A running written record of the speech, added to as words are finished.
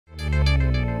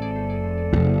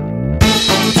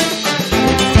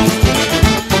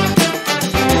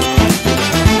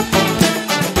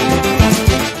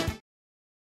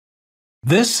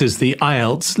This is the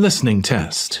IELTS listening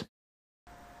test.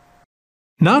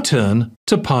 Now turn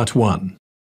to Part 1.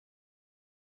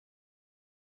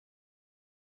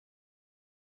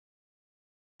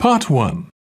 Part 1.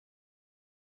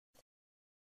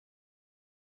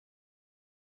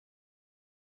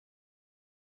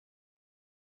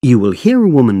 You will hear a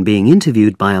woman being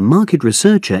interviewed by a market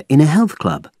researcher in a health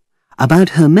club about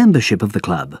her membership of the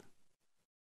club.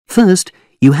 First,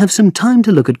 you have some time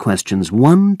to look at questions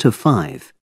 1 to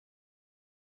 5.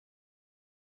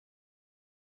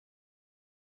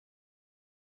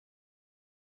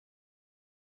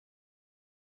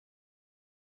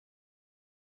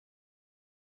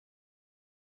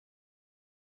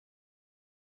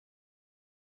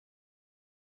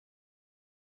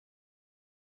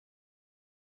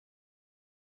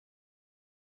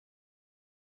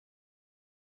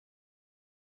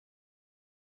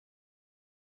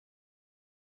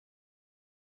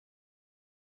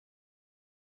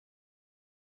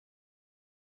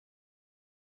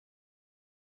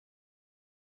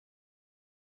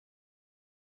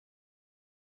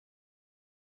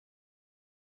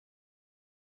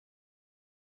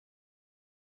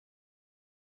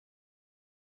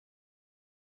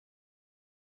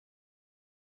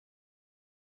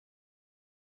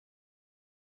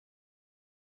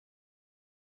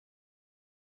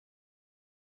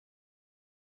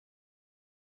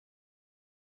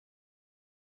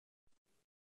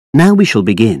 Now we shall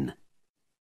begin.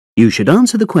 You should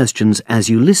answer the questions as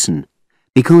you listen,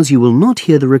 because you will not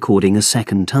hear the recording a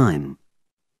second time.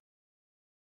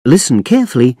 Listen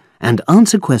carefully and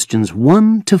answer questions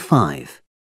 1 to 5.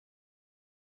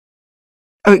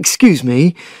 Oh, excuse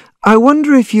me. I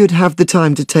wonder if you'd have the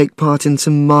time to take part in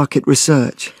some market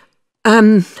research.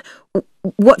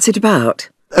 What's it about?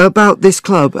 About this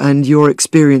club and your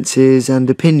experiences and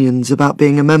opinions about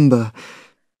being a member.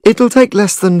 It'll take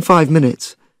less than 5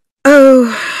 minutes.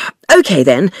 Oh, OK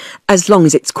then, as long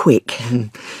as it's quick.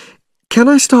 Can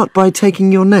I start by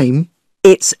taking your name?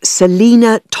 It's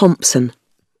Selina Thompson.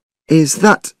 Is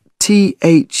that Thompson?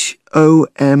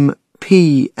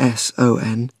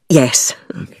 Yes.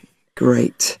 Okay,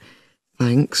 great.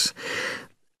 Thanks.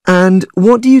 And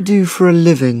what do you do for a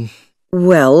living?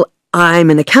 Well,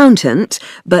 I'm an accountant,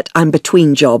 but I'm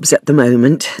between jobs at the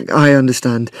moment. I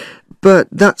understand. But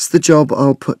that's the job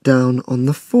I'll put down on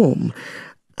the form.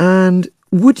 And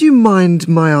would you mind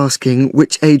my asking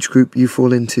which age group you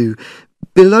fall into?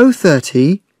 Below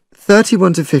 30,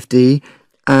 31 to 50,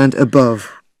 and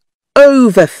above?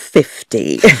 Over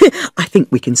 50, I think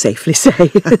we can safely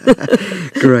say.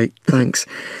 Great, thanks.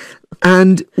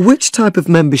 And which type of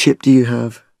membership do you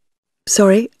have?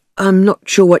 Sorry, I'm not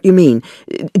sure what you mean.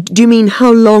 Do you mean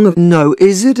how long? No,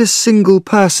 is it a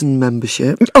single-person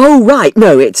membership? Oh, right,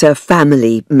 no, it's a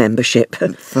family membership.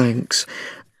 Thanks.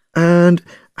 And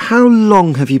how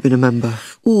long have you been a member?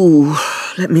 Ooh,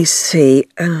 let me see.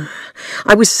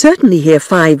 I was certainly here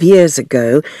 5 years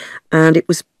ago, and it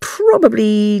was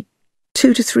probably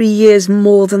 2 to 3 years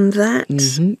more than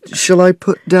that. Shall I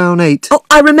put down 8? Oh,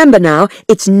 I remember now.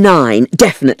 It's 9,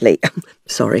 definitely.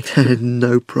 Sorry.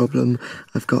 No problem.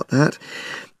 I've got that.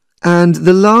 And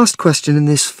the last question in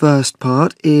this first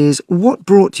part is, what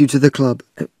brought you to the club?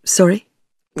 Sorry?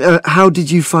 How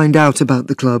did you find out about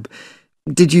the club?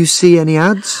 Did you see any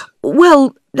ads?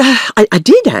 Well, I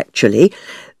did actually,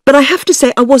 but I have to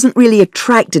say I wasn't really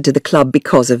attracted to the club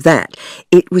because of that.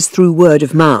 It was through word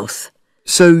of mouth.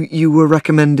 So you were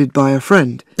recommended by a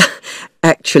friend?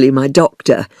 Actually, my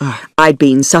doctor. I'd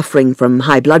been suffering from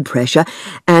high blood pressure,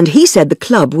 and he said the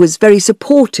club was very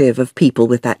supportive of people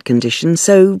with that condition,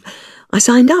 so I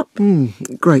signed up.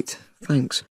 Great,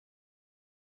 thanks.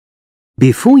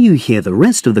 Before you hear the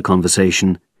rest of the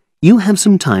conversation, you have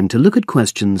some time to look at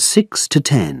questions 6 to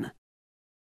 10.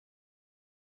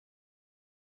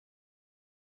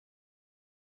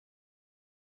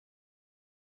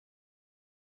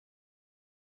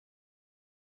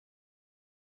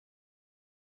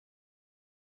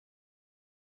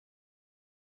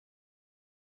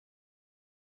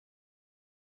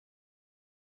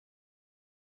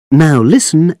 Now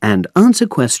listen and answer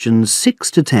questions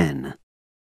 6 to 10.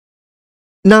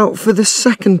 Now, for the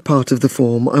second part of the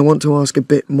form, I want to ask a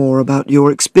bit more about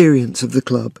your experience of the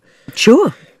club.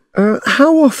 Sure.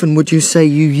 How often would you say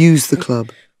you use the club?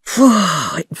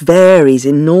 It varies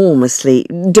enormously,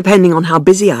 depending on how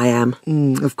busy I am.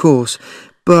 Of course.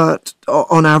 But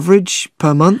on average,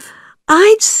 per month?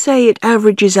 I'd say it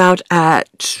averages out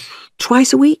at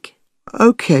twice a week.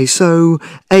 OK, so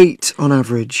 8 on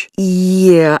average.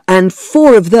 Yeah, and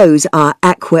 4 of those are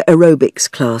aqua aerobics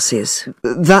classes.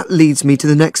 That leads me to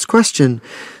the next question.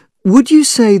 Would you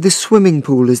say the swimming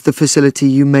pool is the facility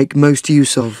you make most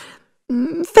use of?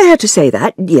 Fair to say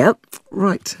that, yep.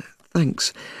 Right,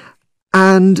 thanks.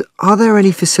 And are there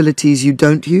any facilities you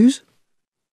don't use?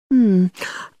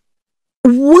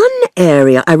 One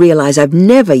area I realise I've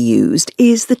never used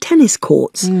is the tennis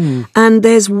courts. And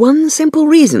there's one simple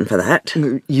reason for that.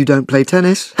 You don't play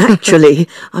tennis? Actually,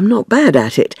 I'm not bad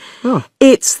at it. Oh.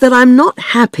 It's that I'm not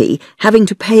happy having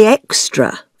to pay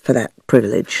extra for that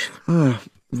privilege. Ah,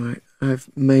 right. I've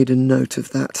made a note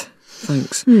of that.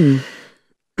 Thanks.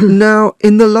 Now,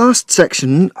 in the last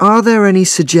section, are there any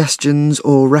suggestions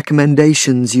or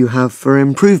recommendations you have for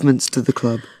improvements to the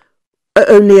club?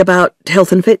 Only about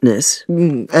health and fitness?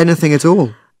 Anything at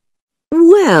all?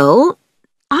 Well,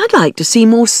 I'd like to see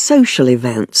more social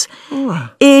events.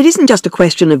 It isn't just a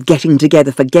question of getting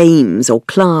together for games or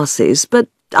classes, but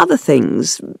other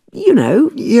things, you know.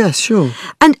 Yes, sure.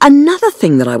 And another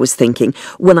thing that I was thinking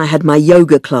when I had my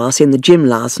yoga class in the gym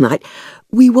last night,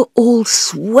 we were all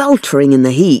sweltering in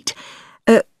the heat,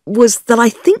 was that I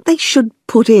think they should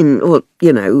put in, or,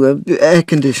 you know... air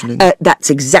conditioning.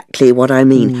 That's exactly what I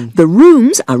mean. The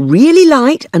rooms are really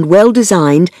light and well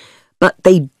designed, but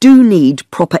they do need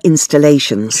proper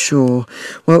installations. Sure.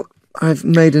 Well, I've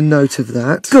made a note of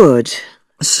that. Good.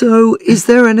 So, is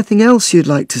there anything else you'd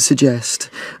like to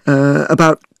suggest?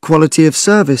 About quality of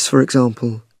service, for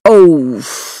example? Oh,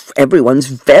 everyone's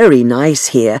very nice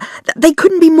here. They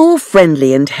couldn't be more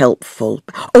friendly and helpful.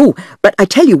 Oh, but I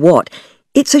tell you what,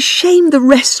 it's a shame the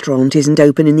restaurant isn't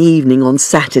open in the evening on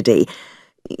Saturday,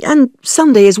 and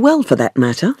Sunday as well, for that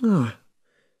matter. Oh.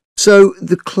 So,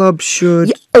 the club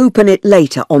should... open it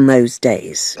later on those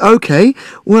days. OK.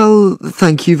 Well,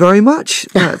 thank you very much.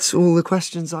 That's all the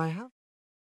questions I have.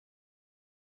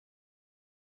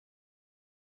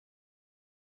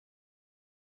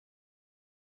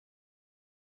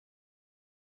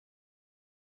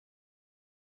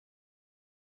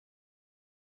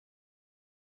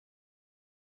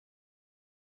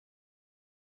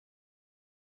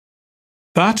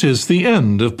 That is the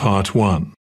end of part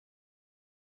 1.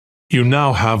 You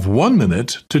now have 1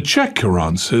 minute to check your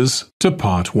answers to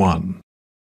part 1.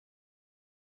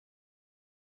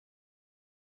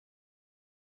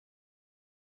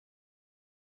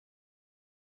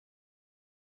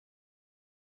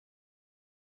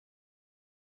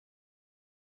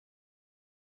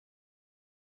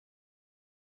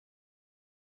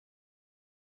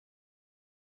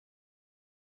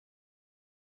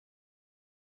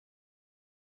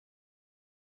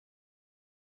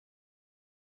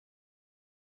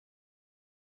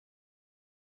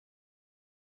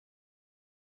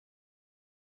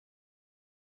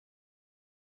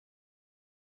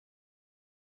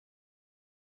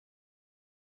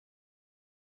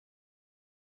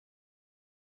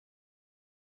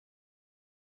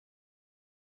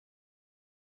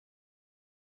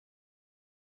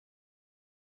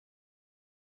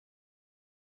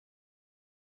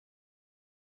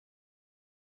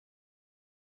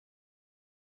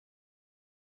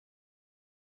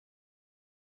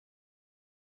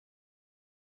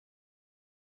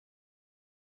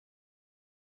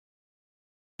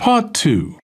 Part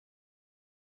 2.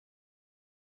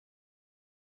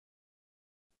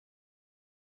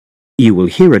 You will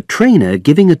hear a trainer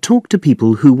giving a talk to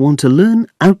people who want to learn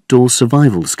outdoor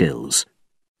survival skills.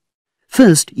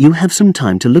 First, you have some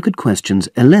time to look at questions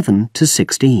 11 to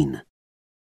 16.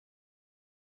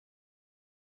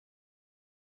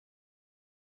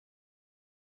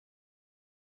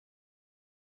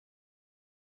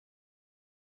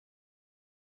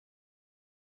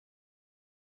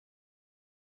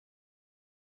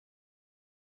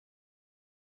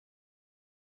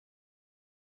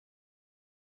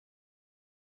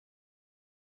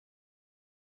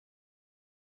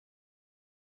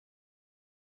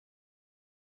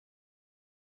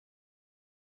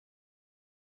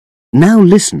 Now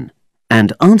listen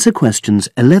and answer questions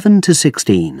 11 to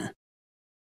 16.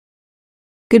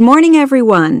 Good morning,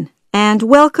 everyone, and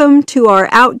welcome to our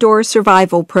outdoor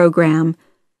survival program.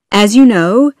 As you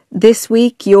know, this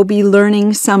week you'll be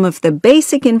learning some of the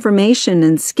basic information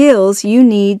and skills you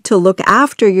need to look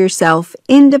after yourself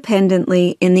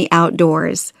independently in the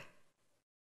outdoors.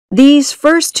 These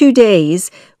first 2 days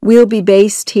will be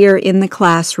based here in the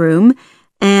classroom,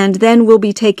 and then we'll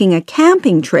be taking a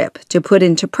camping trip to put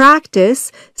into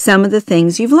practice some of the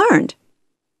things you've learned.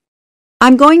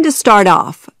 I'm going to start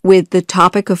off with the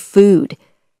topic of food.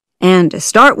 And to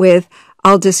start with,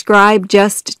 I'll describe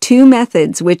just 2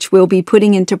 methods which we'll be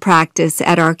putting into practice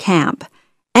at our camp,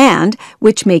 and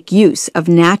which make use of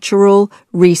natural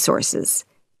resources,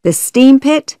 the steam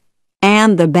pit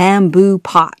and the bamboo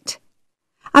pot.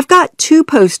 I've got two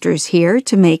posters here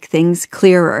to make things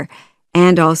clearer,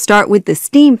 and I'll start with the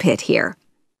steam pit here.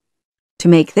 To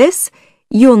make this,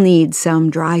 you'll need some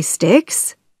dry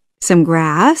sticks, some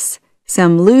grass,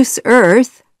 some loose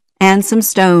earth, and some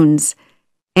stones.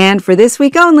 And for this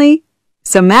week only,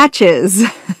 some matches.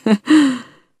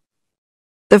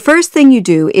 The first thing you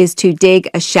do is to dig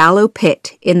a shallow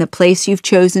pit in the place you've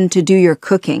chosen to do your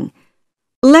cooking.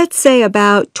 Let's say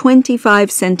about 25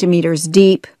 centimeters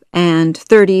deep and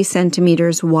 30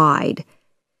 centimeters wide.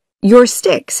 Your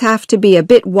sticks have to be a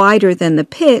bit wider than the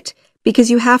pit because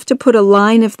you have to put a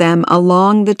line of them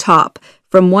along the top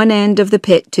from one end of the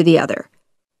pit to the other.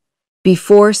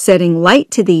 Before setting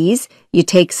light to these, you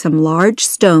take some large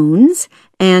stones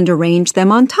and arrange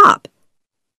them on top.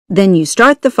 Then you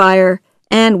start the fire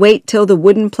and wait till the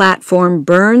wooden platform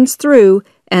burns through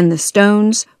and the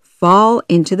stones fall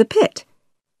into the pit.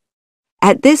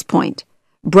 At this point,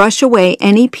 brush away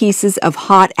any pieces of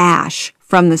hot ash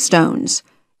from the stones.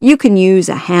 You can use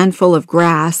a handful of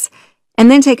grass and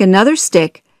then take another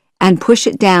stick and push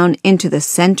it down into the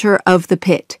center of the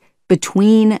pit,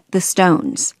 between the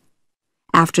stones.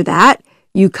 After that,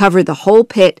 you cover the whole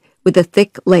pit with a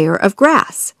thick layer of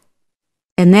grass.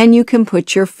 And then you can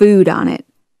put your food on it,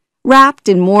 wrapped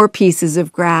in more pieces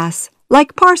of grass,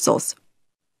 like parcels.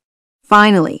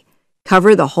 Finally,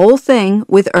 cover the whole thing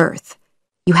with earth.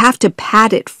 You have to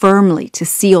pat it firmly to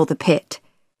seal the pit.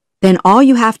 Then all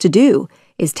you have to do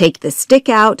is take the stick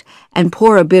out and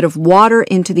pour a bit of water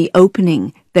into the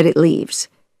opening that it leaves.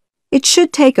 It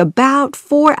should take about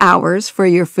 4 hours for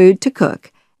your food to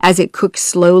cook, as it cooks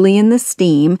slowly in the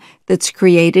steam that's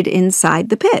created inside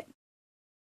the pit.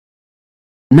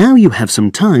 Now you have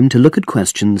some time to look at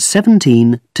questions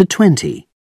 17 to 20.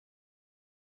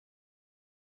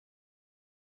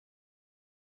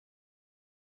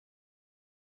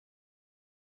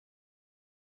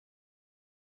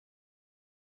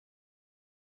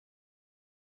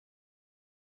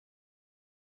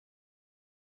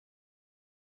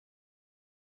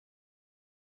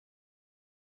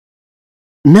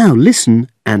 Now listen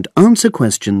and answer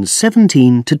questions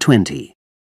 17 to 20.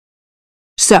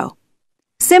 So,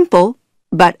 simple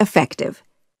but effective.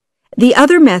 The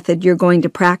other method you're going to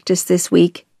practice this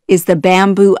week is the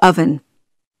bamboo oven.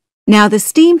 Now, the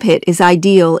steam pit is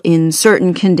ideal in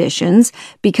certain conditions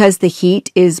because the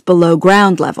heat is below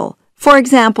ground level. For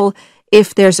example,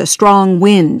 if there's a strong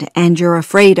wind and you're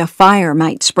afraid a fire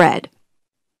might spread.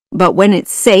 But when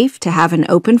it's safe to have an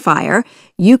open fire,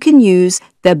 you can use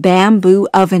the bamboo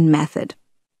oven method.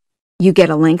 You get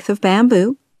a length of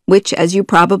bamboo, which, as you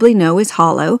probably know, is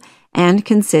hollow and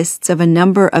consists of a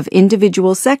number of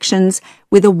individual sections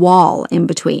with a wall in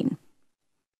between.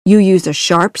 You use a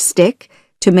sharp stick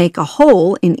to make a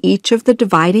hole in each of the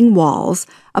dividing walls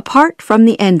apart from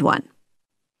the end one.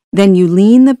 Then you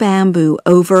lean the bamboo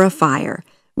over a fire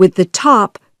with the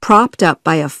top propped up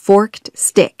by a forked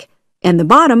stick and the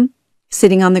bottom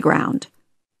sitting on the ground.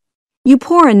 You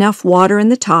pour enough water in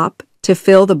the top to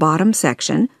fill the bottom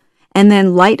section and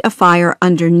then light a fire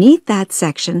underneath that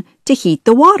section to heat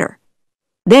the water.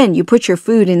 Then you put your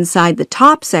food inside the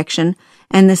top section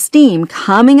and the steam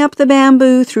coming up the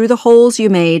bamboo through the holes you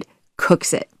made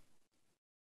cooks it.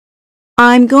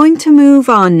 I'm going to move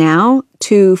on now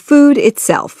to food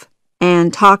itself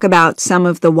and talk about some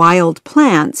of the wild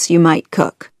plants you might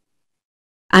cook.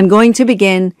 I'm going to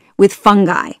begin with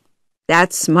fungi.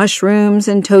 That's mushrooms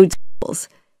and toadstools.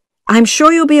 I'm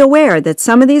sure you'll be aware that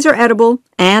some of these are edible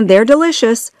and they're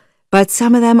delicious, but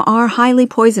some of them are highly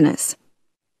poisonous.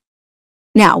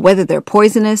 Now, whether they're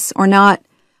poisonous or not,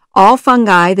 all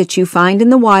fungi that you find in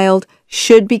the wild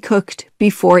should be cooked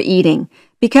before eating,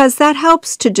 because that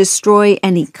helps to destroy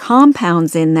any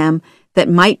compounds in them that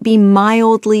might be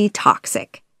mildly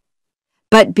toxic.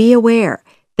 But be aware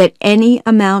that any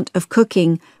amount of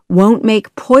cooking won't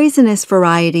make poisonous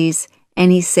varieties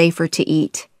any safer to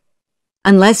eat.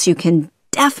 Unless you can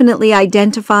definitely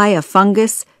identify a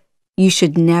fungus, you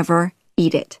should never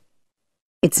eat it.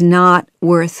 It's not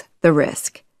worth the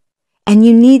risk. And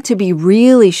you need to be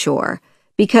really sure,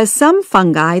 because some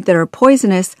fungi that are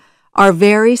poisonous are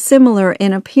very similar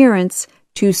in appearance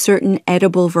to certain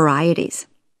edible varieties.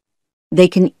 They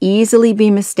can easily be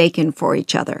mistaken for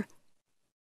each other.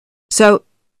 So,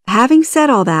 having said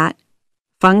all that,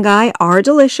 fungi are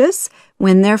delicious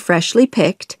when they're freshly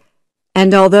picked,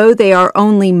 and although they are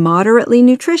only moderately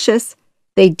nutritious,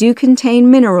 they do contain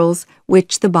minerals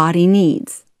which the body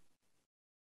needs.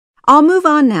 I'll move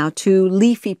on now to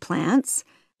leafy plants,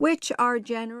 which are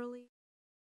generally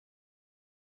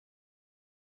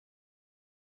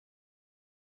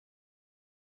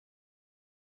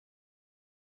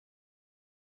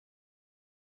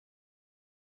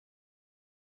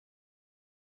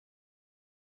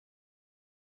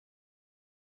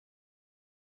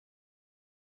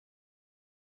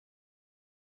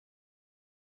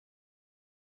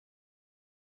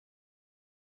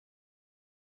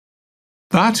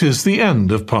That is the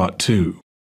end of Part 2.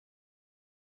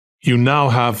 You now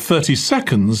have 30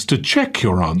 seconds to check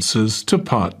your answers to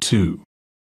Part 2.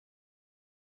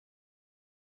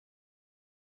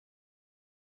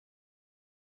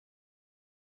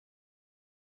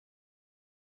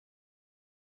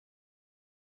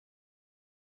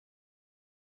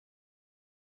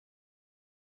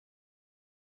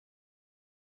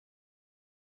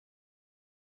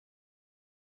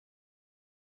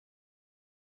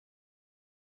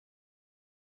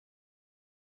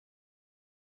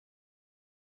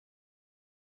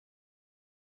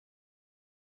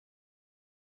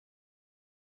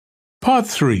 Part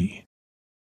 3.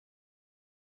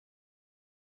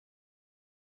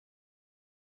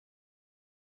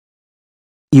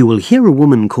 You will hear a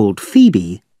woman called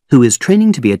Phoebe, who is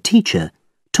training to be a teacher,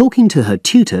 talking to her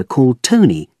tutor called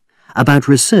Tony about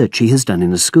research she has done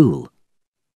in a school.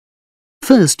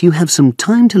 First, you have some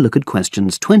time to look at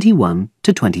questions 21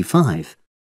 to 25.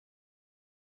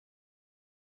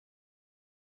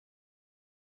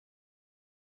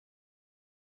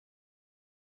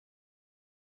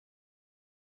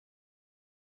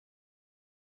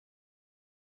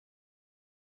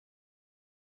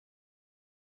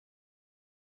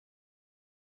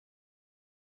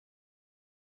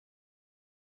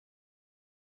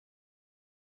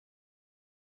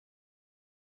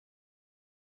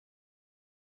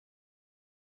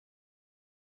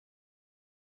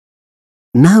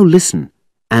 Now listen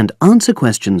and answer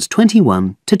questions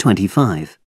 21 to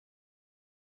 25.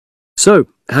 So,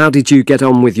 how did you get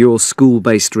on with your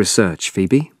school-based research,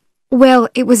 Phoebe? Well,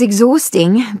 it was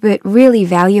exhausting, but really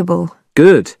valuable.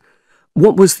 Good.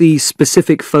 What was the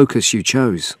specific focus you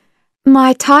chose?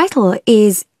 My title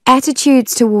is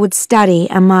Attitudes Towards Study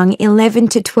Among 11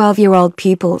 to 12-year-old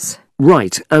Pupils.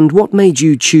 Right, and what made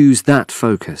you choose that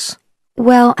focus?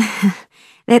 Well,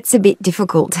 that's a bit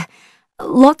difficult.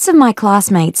 Lots of my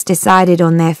classmates decided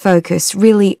on their focus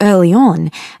really early on,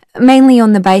 mainly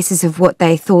on the basis of what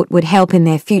they thought would help in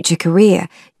their future career,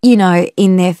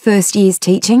 in their first year's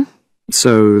teaching.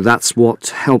 So that's what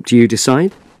helped you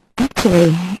decide?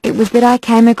 Actually, it was that I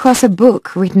came across a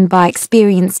book written by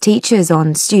experienced teachers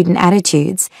on student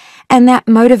attitudes, and that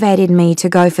motivated me to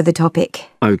go for the topic.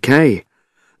 Okay.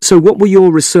 So what were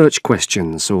your research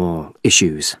questions or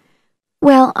issues?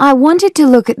 Well, I wanted to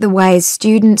look at the ways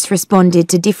students responded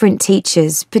to different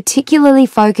teachers, particularly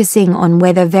focusing on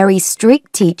whether very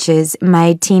strict teachers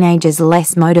made teenagers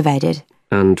less motivated.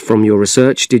 And from your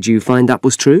research, did you find that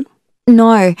was true?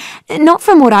 No, not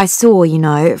from what I saw,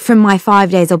 from my 5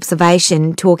 days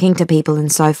observation, talking to people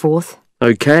and so forth.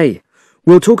 Okay.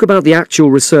 We'll talk about the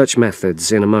actual research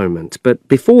methods in a moment, but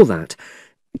before that,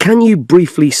 can you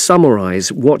briefly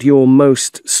summarise what your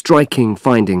most striking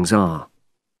findings are?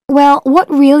 Well, what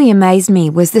really amazed me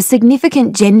was the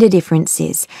significant gender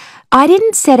differences. I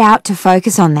didn't set out to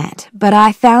focus on that, but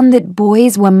I found that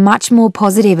boys were much more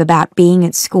positive about being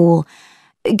at school.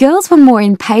 Girls were more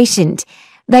impatient.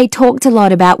 They talked a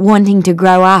lot about wanting to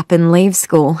grow up and leave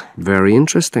school. Very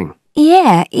interesting.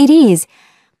 Yeah, it is.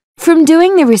 From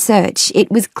doing the research, it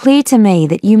was clear to me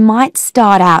that you might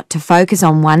start out to focus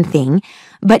on one thing,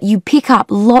 but you pick up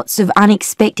lots of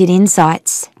unexpected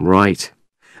insights. Right.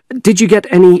 Did you get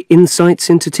any insights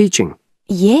into teaching?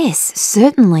 Yes,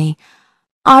 certainly.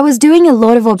 I was doing a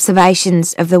lot of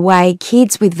observations of the way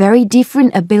kids with very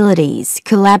different abilities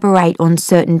collaborate on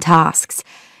certain tasks,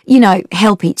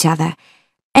 help each other.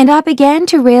 And I began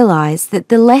to realise that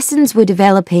the lessons were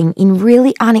developing in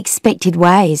really unexpected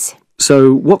ways.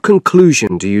 So what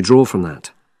conclusion do you draw from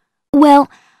that? Well,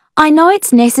 I know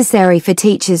it's necessary for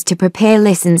teachers to prepare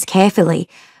lessons carefully,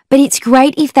 but it's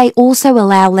great if they also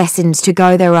allow lessons to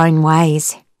go their own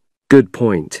ways. Good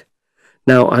point.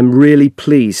 Now, I'm really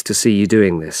pleased to see you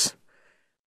doing this.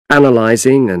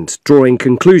 Analysing and drawing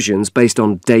conclusions based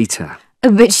on data.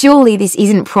 But surely this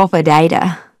isn't proper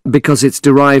data. Because it's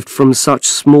derived from such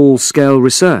small-scale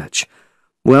research.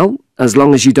 Well, as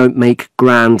long as you don't make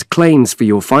grand claims for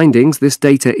your findings, this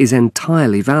data is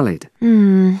entirely valid.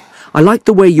 I like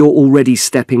the way you're already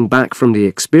stepping back from the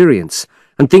experience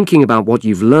and thinking about what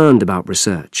you've learned about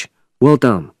research. Well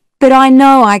done. But I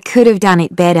know I could have done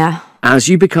it better. As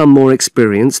you become more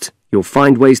experienced, you'll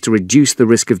find ways to reduce the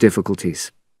risk of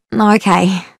difficulties.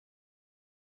 Okay.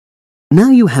 Now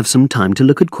you have some time to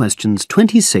look at questions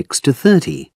 26 to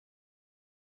 30.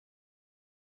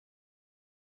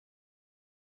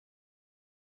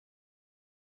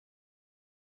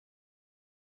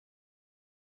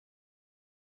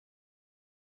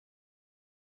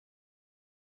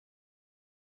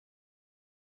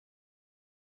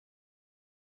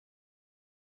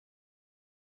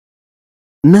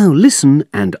 Now listen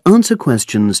and answer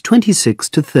questions 26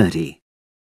 to 30.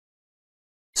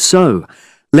 So,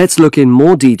 let's look in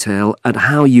more detail at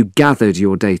how you gathered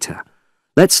your data.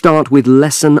 Let's start with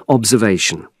lesson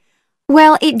observation.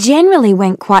 Well, it generally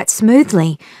went quite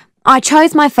smoothly. I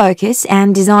chose my focus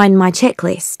and designed my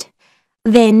checklist.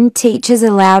 Then teachers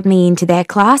allowed me into their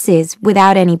classes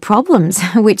without any problems,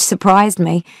 which surprised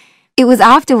me. It was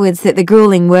afterwards that the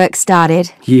grueling work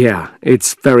started. Yeah,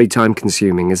 it's very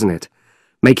time-consuming, isn't it?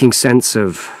 Making sense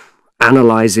of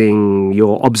analysing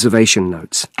your observation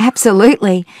notes.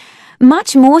 Absolutely.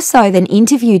 Much more so than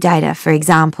interview data, for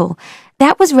example.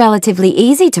 That was relatively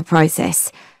easy to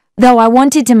process, though I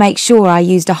wanted to make sure I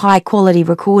used a high-quality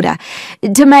recorder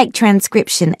to make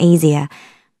transcription easier.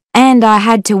 And I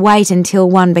had to wait until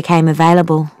one became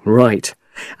available. Right.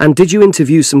 And did you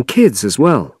interview some kids as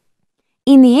well?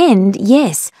 In the end,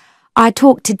 yes. I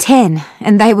talked to 10,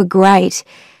 and they were great.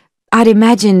 I'd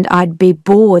imagined I'd be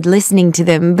bored listening to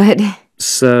them, but...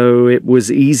 So it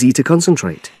was easy to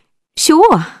concentrate?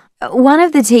 Sure. One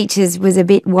of the teachers was a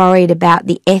bit worried about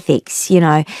the ethics,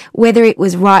 whether it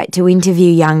was right to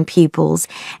interview young pupils,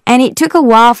 and it took a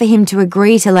while for him to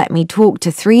agree to let me talk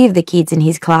to 3 of the kids in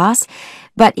his class,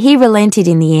 but he relented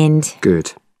in the end.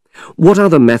 Good. What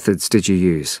other methods did you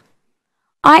use?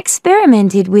 I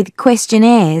experimented with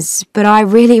questionnaires, but I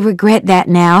really regret that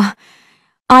now.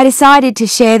 I decided to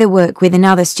share the work with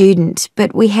another student,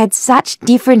 but we had such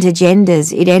different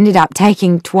agendas it ended up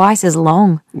taking twice as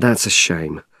long. That's a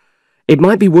shame. It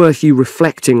might be worth you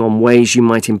reflecting on ways you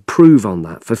might improve on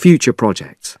that for future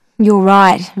projects. You're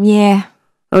right, yeah.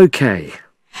 Okay.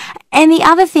 And the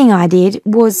other thing I did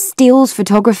was stills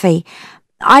photography.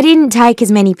 I didn't take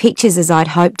as many pictures as I'd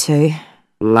hoped to.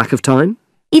 Lack of time?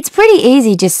 It's pretty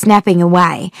easy just snapping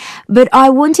away, but I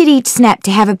wanted each snap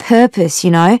to have a purpose,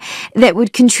 that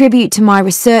would contribute to my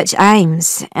research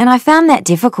aims, and I found that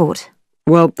difficult.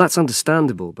 Well, that's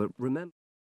understandable, but remember...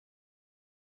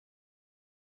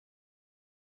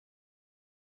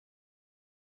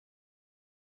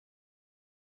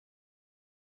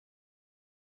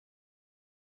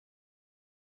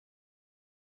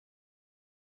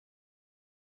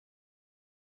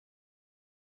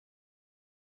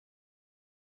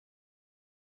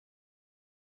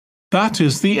 That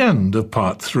is the end of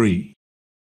part 3.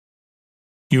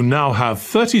 You now have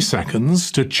 30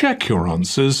 seconds to check your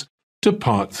answers to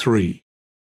part 3.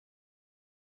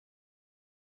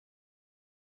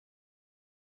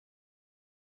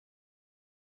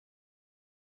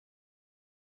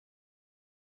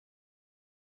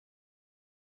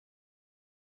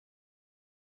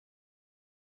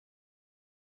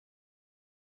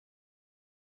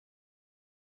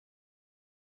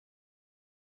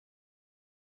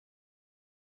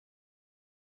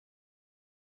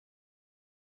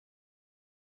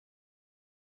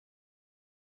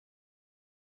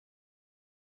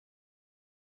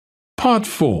 Part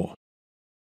 4.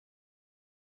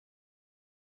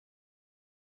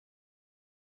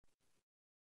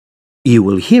 You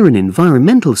will hear an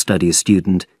environmental studies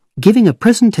student giving a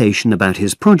presentation about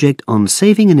his project on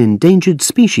saving an endangered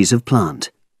species of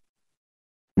plant.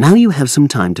 Now you have some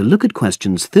time to look at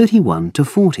questions 31 to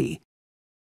 40.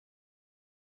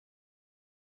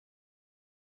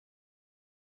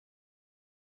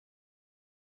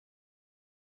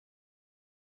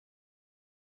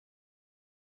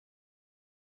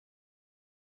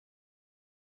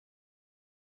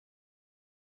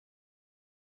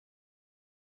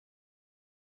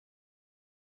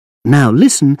 Now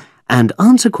listen and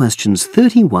answer questions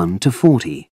 31 to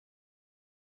 40.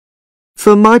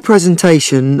 For my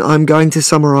presentation, I'm going to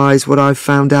summarise what I've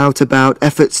found out about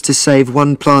efforts to save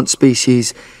one plant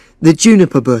species, the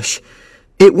juniper bush.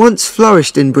 It once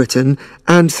flourished in Britain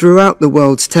and throughout the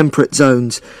world's temperate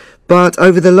zones, but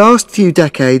over the last few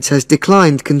decades has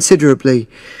declined considerably.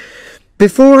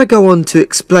 Before I go on to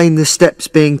explain the steps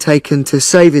being taken to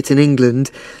save it in England,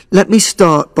 let me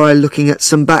start by looking at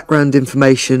some background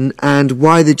information and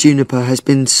why the juniper has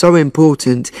been so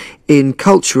important in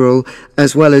cultural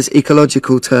as well as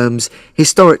ecological terms,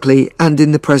 historically and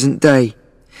in the present day.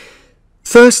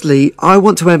 Firstly, I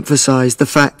want to emphasise the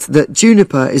fact that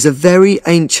juniper is a very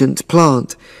ancient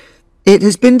plant. It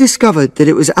has been discovered that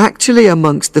it was actually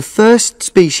amongst the first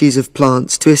species of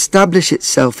plants to establish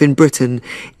itself in Britain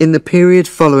in the period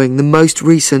following the most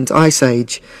recent Ice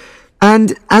Age.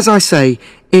 And, as I say,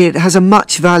 it has a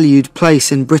much valued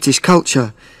place in British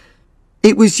culture.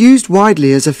 It was used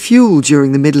widely as a fuel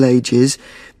during the Middle Ages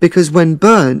because when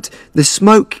burnt, the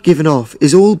smoke given off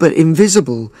is all but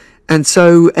invisible, and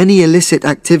so any illicit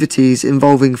activities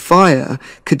involving fire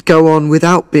could go on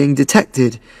without being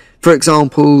detected. For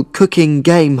example, cooking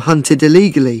game hunted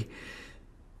illegally.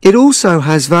 It also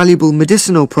has valuable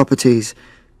medicinal properties.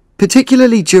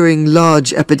 Particularly during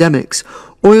large epidemics,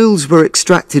 oils were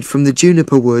extracted from the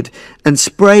juniper wood and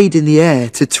sprayed in the air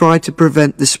to try to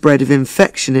prevent the spread of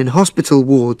infection in hospital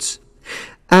wards.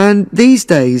 And these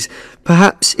days,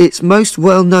 perhaps its most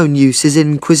well-known use is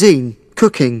in cuisine,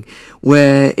 cooking,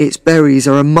 where its berries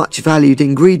are a much valued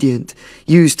ingredient,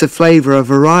 used to flavour a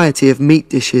variety of meat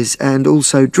dishes and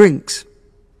also drinks.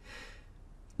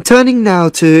 Turning now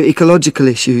to ecological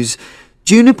issues,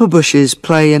 juniper bushes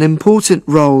play an important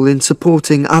role in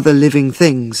supporting other living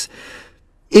things.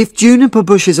 If juniper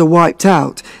bushes are wiped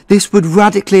out, this would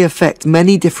radically affect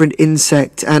many different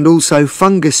insect and also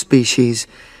fungus species.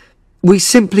 We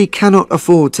simply cannot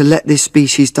afford to let this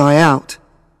species die out.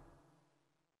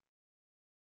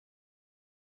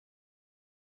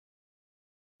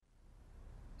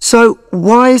 So,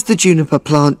 why is the juniper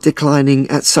plant declining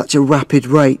at such a rapid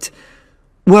rate?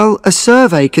 Well, a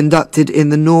survey conducted in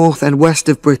the north and west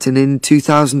of Britain in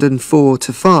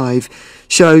 2004-5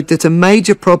 showed that a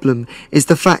major problem is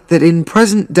the fact that in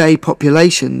present-day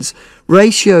populations,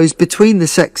 ratios between the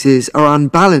sexes are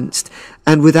unbalanced,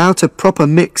 and without a proper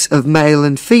mix of male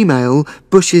and female,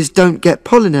 bushes don't get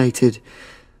pollinated.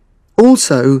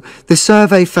 Also, the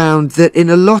survey found that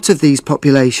in a lot of these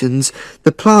populations,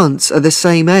 the plants are the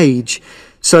same age.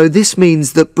 So this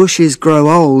means that bushes grow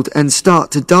old and start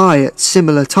to die at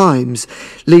similar times,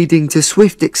 leading to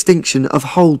swift extinction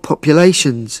of whole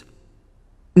populations.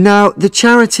 Now, the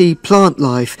charity Plant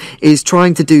Life is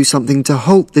trying to do something to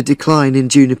halt the decline in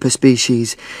juniper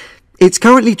species. It's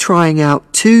currently trying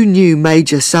out 2 new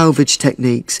major salvage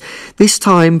techniques, this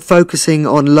time focusing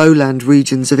on lowland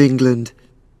regions of England.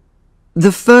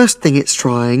 The first thing it's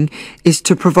trying is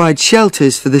to provide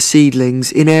shelters for the seedlings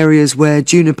in areas where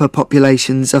juniper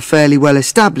populations are fairly well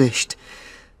established.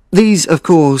 These, of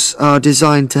course, are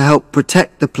designed to help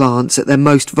protect the plants at their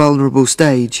most vulnerable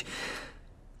stage.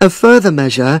 A further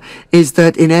measure is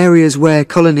that in areas where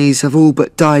colonies have all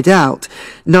but died out,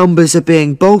 numbers are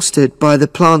being bolstered by the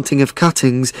planting of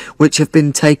cuttings which have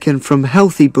been taken from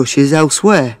healthy bushes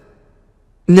elsewhere.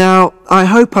 Now, I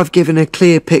hope I've given a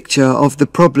clear picture of the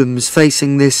problems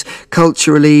facing this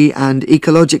culturally and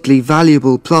ecologically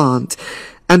valuable plant,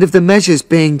 and of the measures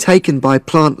being taken by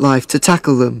Plant Life to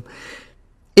tackle them.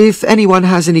 If anyone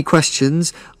has any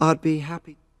questions, I'd be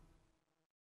happy.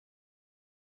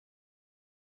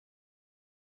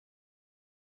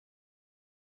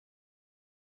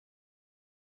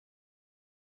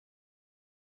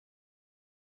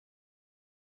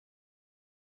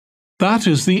 That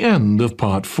is the end of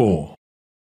part 4.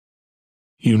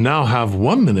 You now have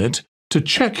 1 minute to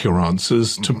check your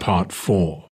answers to part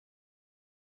 4.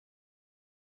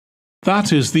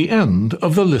 That is the end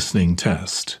of the listening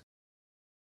test.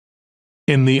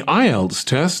 In the IELTS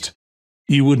test,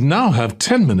 you would now have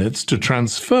 10 minutes to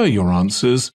transfer your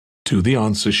answers to the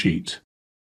answer sheet.